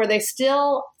head where they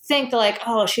still think like,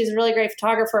 oh, she's a really great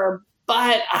photographer,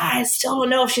 but I still don't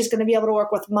know if she's going to be able to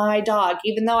work with my dog,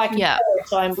 even though I can color,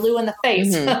 so I'm blue in the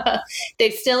face. Mm-hmm.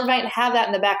 They still might have that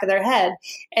in the back of their head.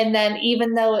 And then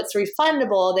even though it's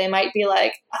refundable, they might be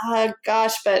like, oh,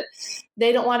 gosh, but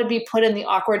they don't want to be put in the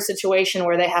awkward situation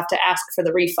where they have to ask for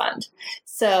the refund.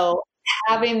 So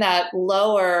having that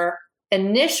lower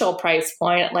initial price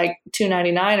point, like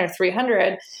 $299 or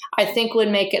 $300, I think would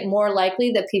make it more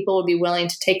likely that people would be willing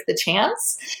to take the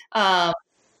chance.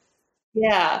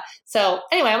 Yeah. So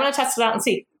anyway, I'm going to test it out and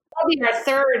see. That'll be our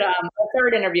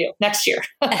third interview next year.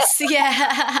 Yes,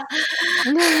 yeah.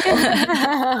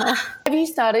 Have you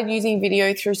started using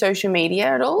video through social media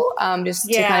at all? Just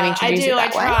to kind of introduce it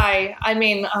that way? I try. I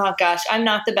mean, oh gosh, I'm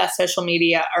not the best social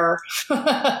media-er.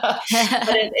 But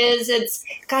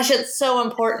it's so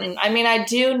important. I mean, I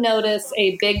do notice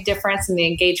a big difference in the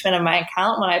engagement of my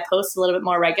account when I post a little bit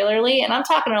more regularly. And I'm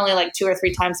talking only like 2 or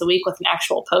 3 times a week with an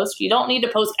actual post. You don't need to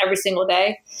post every single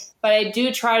day. But I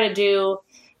do try to do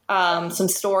some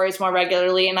stories more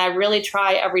regularly. And I really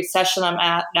try every session I'm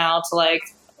at now to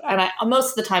most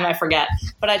of the time I forget,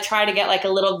 but I try to get like a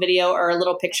little video or a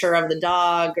little picture of the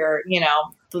dog or,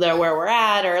 where we're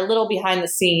at, or a little behind the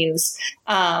scenes,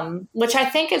 which I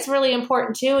think is really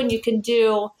important too. And you can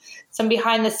do some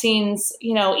behind the scenes,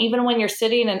 even when you're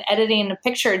sitting and editing a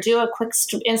picture, do a quick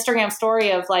Instagram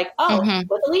story of like,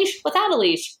 with a leash, without a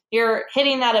leash. You're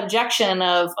hitting that objection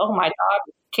of, oh, my dog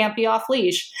can't be off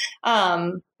leash,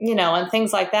 and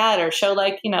things like that, or show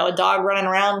like, a dog running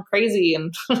around crazy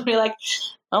and be like,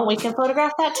 oh, we can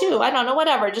photograph that too. I don't know,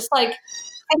 whatever. Just like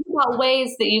think about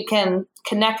ways that you can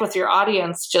connect with your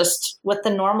audience just with the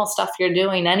normal stuff you're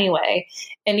doing anyway.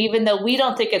 And even though we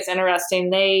don't think it's interesting,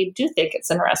 they do think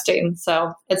it's interesting.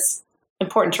 So it's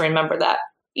important to remember that.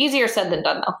 Easier said than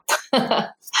done though.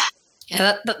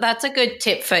 Yeah, that's a good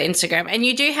tip for Instagram. And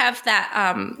you do have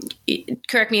that,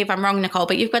 correct me if I'm wrong, Nicole,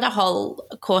 but you've got a whole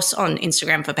course on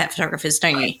Instagram for pet photographers,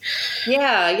 don't you?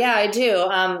 Yeah, I do.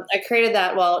 I created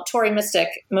that. Well, Tori Mystic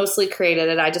mostly created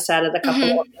it. I just added a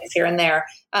couple of things here and there.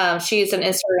 She's an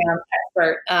Instagram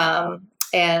expert,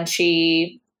 and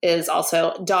she is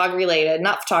also dog related,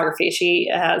 not photography. She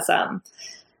has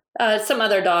some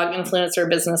other dog influencer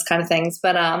business kind of things.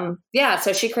 But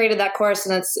so she created that course,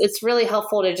 and it's really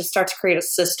helpful to just start to create a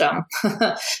system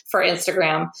for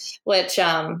Instagram, which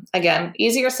again,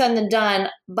 easier said than done,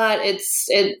 but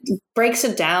it breaks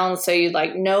it down so you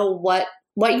like know what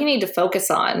you need to focus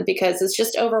on, because it's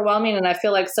just overwhelming. And I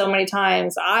feel like so many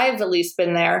times I've at least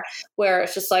been there where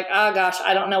it's just like, oh gosh,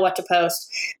 I don't know what to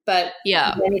post. Then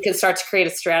you can start to create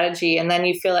a strategy, and then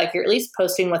you feel like you're at least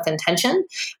posting with intention.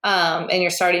 And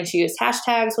you're starting to use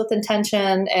hashtags with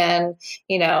intention, and,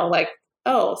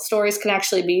 oh, stories can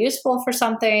actually be useful for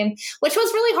something, which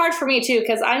was really hard for me too,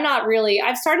 because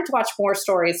I've started to watch more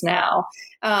stories now.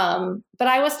 But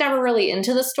I was never really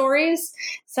into the stories.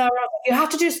 So you have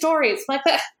to do stories. I'm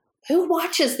like, who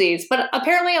watches these? But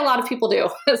apparently a lot of people do.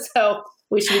 So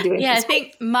we should be doing I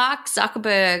think Mark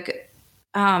Zuckerberg,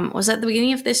 was that the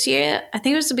beginning of this year? I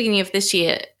think it was the beginning of this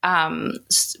year,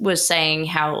 was saying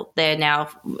how they're now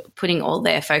putting all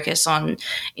their focus on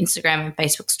Instagram and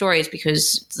Facebook stories,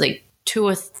 because it's like 2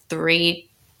 or 3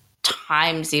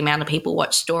 times the amount of people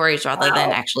watch stories rather than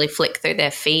actually flick through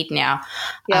their feed now.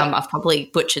 Yeah. I've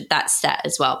probably butchered that stat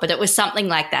as well, but it was something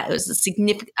like that. It was a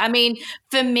significant, I mean,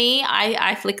 for me,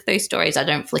 I flick through stories. I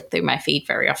don't flick through my feed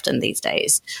very often these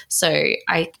days. So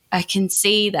I can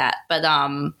see that, but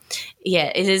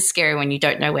it is scary when you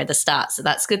don't know where to start. So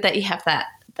that's good that you have that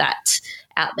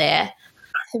out there.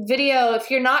 Video,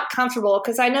 if you're not comfortable,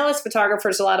 because I know as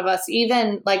photographers, a lot of us,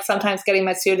 even like sometimes getting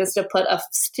my students to put a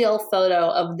still photo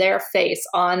of their face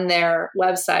on their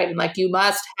website, and like, you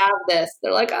must have this.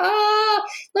 They're like,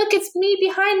 look, it's me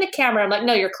behind the camera. I'm like,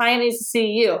 no, your client needs to see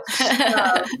you.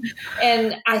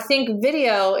 And I think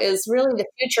video is really the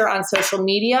future on social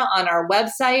media, on our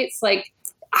websites. Like,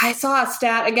 I saw a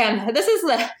stat again. This is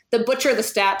the Butcher the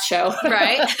Stat show.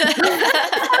 Right. You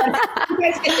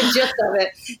guys get the gist of it.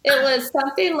 It was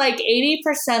something like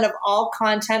 80% of all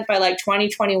content by like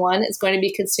 2021 is going to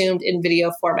be consumed in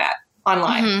video format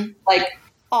online. Mm-hmm. Like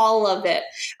all of it.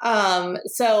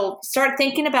 So start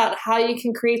thinking about how you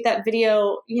can create that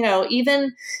video,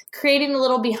 even creating a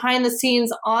little behind the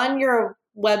scenes on your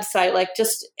website,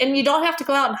 and you don't have to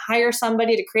go out and hire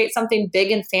somebody to create something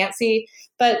big and fancy,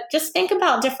 but just think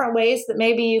about different ways that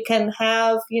maybe you can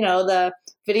have, the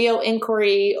video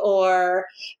inquiry or,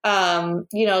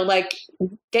 get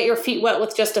your feet wet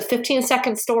with just a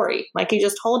 15-second story. Like you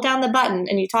just hold down the button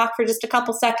and you talk for just a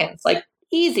couple seconds, like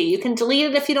easy. You can delete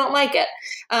it if you don't like it.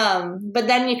 But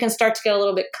then you can start to get a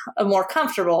little bit more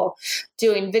comfortable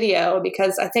doing video,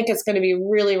 because I think it's going to be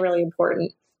really, really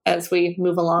important as we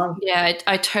move along. Yeah,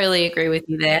 I totally agree with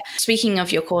you there. Speaking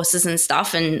of your courses and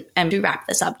stuff, and to wrap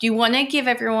this up, do you want to give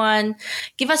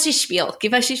us your spiel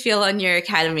on your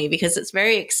academy, because it's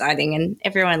very exciting and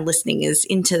everyone listening is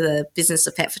into the business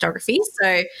of pet photography.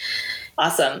 So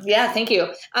awesome. Yeah, thank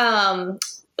you.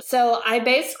 So I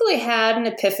basically had an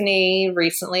epiphany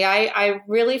recently. I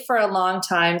really for a long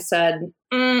time said,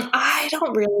 I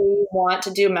don't really want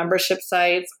to do membership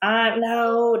sites.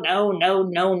 No,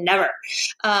 never.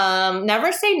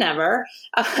 Never say never,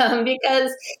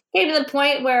 because came to the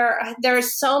point where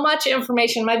there's so much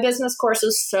information. My business course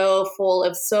is so full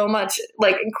of so much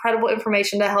incredible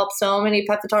information to help so many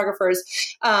pet photographers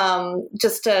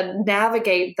just to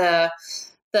navigate the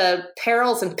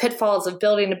perils and pitfalls of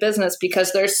building a business,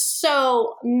 because there's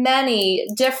so many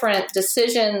different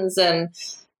decisions and,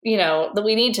 that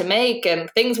we need to make and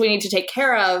things we need to take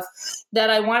care of, that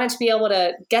I wanted to be able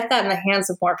to get that in the hands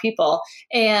of more people.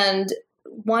 And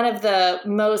one of the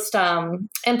most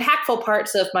impactful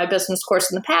parts of my business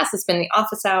course in the past has been the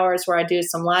office hours, where I do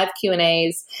some live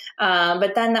Q&As.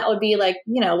 But then that would be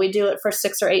we do it for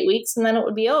 6 or 8 weeks and then it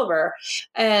would be over.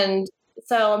 And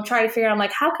so I'm trying to figure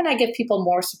out, how can I give people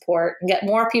more support and get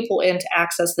more people in to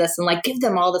access this and give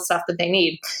them all the stuff that they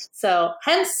need? So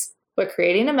hence, we're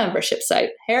creating a membership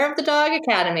site, Hair of the Dog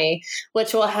Academy,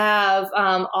 which will have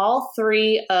all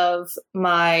 3 of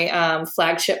my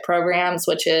flagship programs,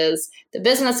 which is the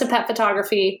business of pet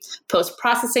photography,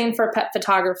 post-processing for pet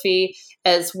photography,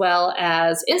 as well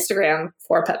as Instagram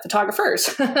for pet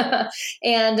photographers.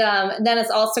 And then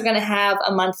it's also going to have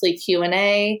a monthly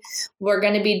Q&A. We're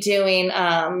going to be doing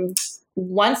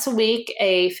once a week,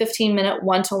 a 15-minute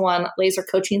one-to-one laser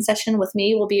coaching session with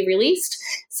me will be released.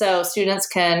 So students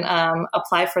can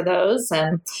apply for those,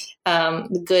 and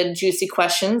the good, juicy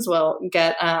questions will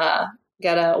get a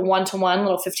one-to-one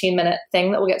little 15-minute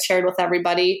thing that will get shared with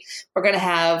everybody. We're going to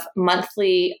have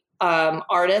monthly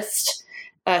artist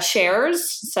shares.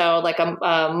 So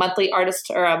a monthly artist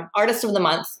or artist of the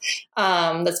month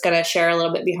that's going to share a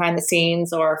little bit behind the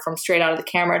scenes or from straight out of the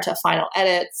camera to final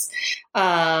edits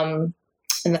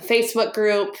in the Facebook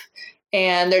group.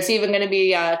 And there's even going to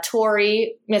be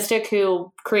Tori Mystic,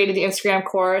 who created the Instagram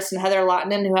course, and Heather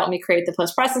Lottinen, who helped me create the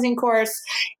post-processing course,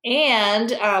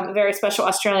 and a very special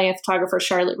Australian photographer,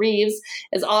 Charlotte Reeves,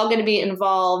 is all going to be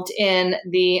involved in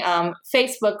the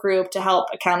Facebook group to help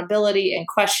accountability and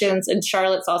questions. And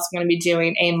Charlotte's also going to be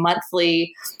doing a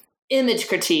monthly image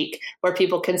critique where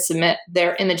people can submit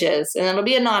their images, and it'll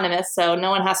be anonymous, so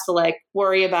no one has to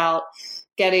worry about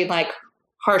getting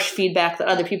harsh feedback that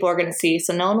other people are going to see.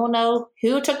 So no one will know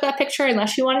who took that picture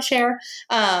unless you want to share.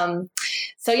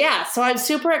 So I'm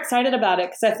super excited about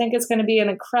it, because I think it's going to be an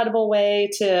incredible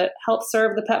way to help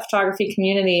serve the pet photography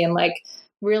community and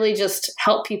really just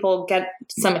help people get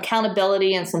some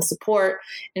accountability and some support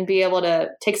and be able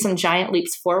to take some giant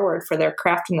leaps forward for their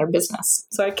craft and their business.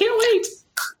 So I can't wait.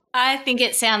 I think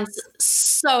it sounds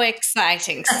so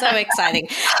exciting,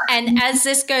 And as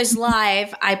this goes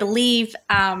live, I believe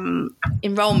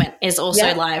enrollment is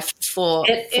also live for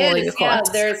your course. Yeah,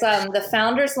 there's the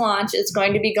Founders Launch is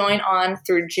going to be going on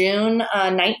through June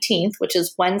 19th, which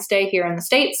is Wednesday here in the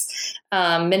States,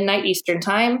 midnight Eastern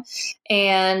time.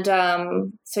 And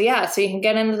so you can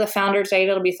get into the Founders Date.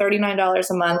 It'll be $39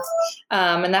 a month.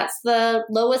 And that's the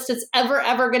lowest it's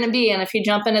ever going to be. And if you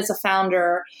jump in as a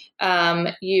founder,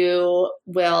 you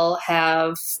will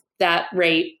have that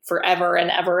rate forever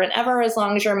and ever and ever, as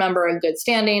long as you're a member in good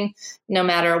standing, no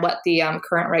matter what the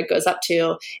current rate goes up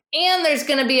to. And there's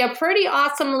going to be a pretty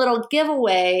awesome little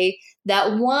giveaway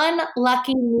that one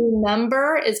lucky new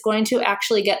member is going to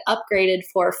actually get upgraded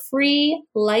for free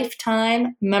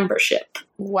lifetime membership.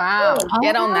 Wow.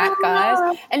 Get on that,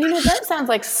 guys. And that sounds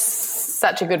like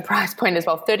such a good price point as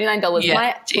well. $39.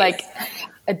 Yeah, My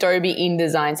Adobe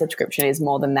InDesign subscription is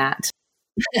more than that.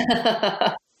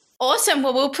 Awesome.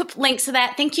 Well, we'll put links to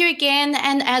that. Thank you again.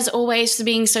 And as always, for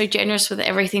being so generous with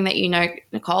everything that you know,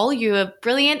 Nicole. You are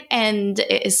brilliant, and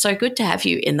it is so good to have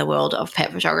you in the world of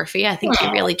pet photography. I think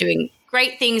you're really doing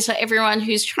great things for everyone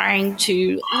who's trying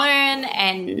to learn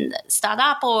and start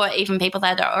up, or even people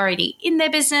that are already in their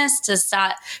business to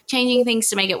start changing things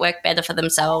to make it work better for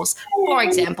themselves. For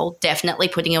example, definitely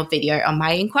putting a video on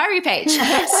my inquiry page. So,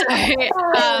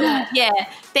 yeah,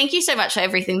 thank you so much for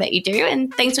everything that you do,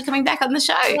 and thanks for coming back on the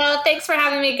show. Well, thanks for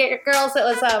having me, girls. It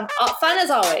was fun as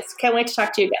always. Can't wait to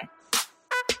talk to you again.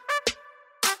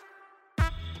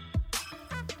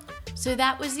 So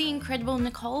that was the incredible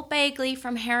Nicole Begley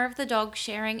from Hair of the Dog,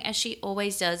 sharing, as she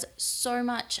always does, so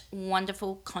much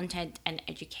wonderful content and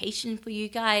education for you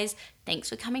guys. Thanks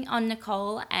for coming on,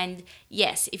 Nicole. And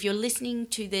yes, if you're listening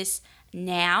to this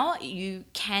now, you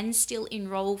can still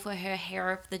enroll for her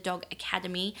Hair of the Dog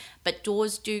Academy, but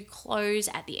doors do close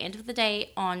at the end of the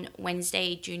day on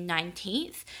Wednesday, June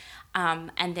 19th.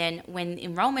 And then when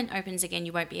enrollment opens again,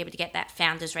 you won't be able to get that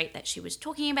founders rate that she was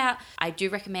talking about. I do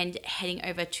recommend heading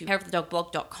over to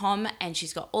hairofthedogblog.com, and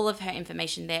she's got all of her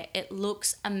information there. It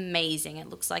looks amazing. It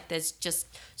looks like there's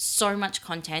just so much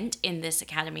content in this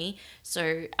academy.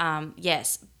 So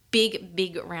yes,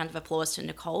 big round of applause to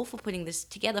Nicole for putting this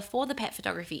together for the pet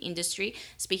photography industry.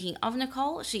 Speaking of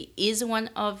Nicole, she is one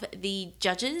of the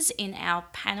judges in our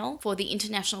panel for the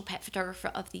International Pet Photographer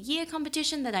of the Year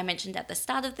competition that I mentioned at the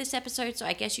start of this episode. So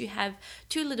I guess you have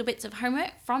 2 little bits of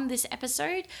homework from this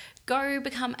episode. Go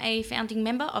become a founding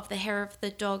member of the Hair of the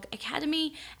Dog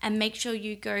Academy, and make sure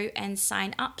you go and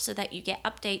sign up so that you get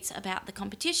updates about the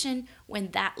competition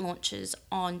when that launches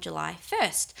on July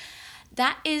 1st.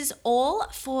 That is all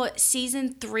for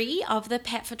season 3 of the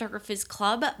Pet Photographers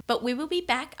Club, but we will be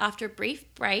back after a brief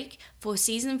break for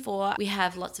season 4. We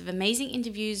have lots of amazing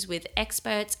interviews with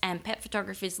experts and pet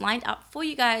photographers lined up for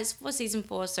you guys for season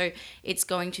 4, so it's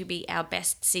going to be our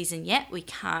best season yet. We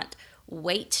can't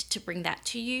wait to bring that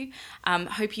to you.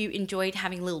 Hope you enjoyed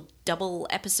having a little double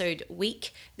episode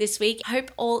week this week.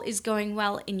 Hope all is going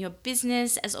well in your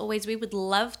business. As always, we would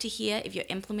love to hear if you're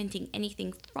implementing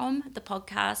anything from the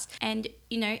podcast, and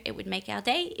it would make our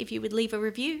day if you would leave a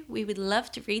review. We would love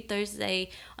to read those. They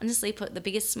honestly put the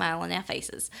biggest smile on our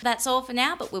faces. That's all for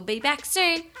now, but we'll be back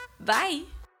soon. Bye.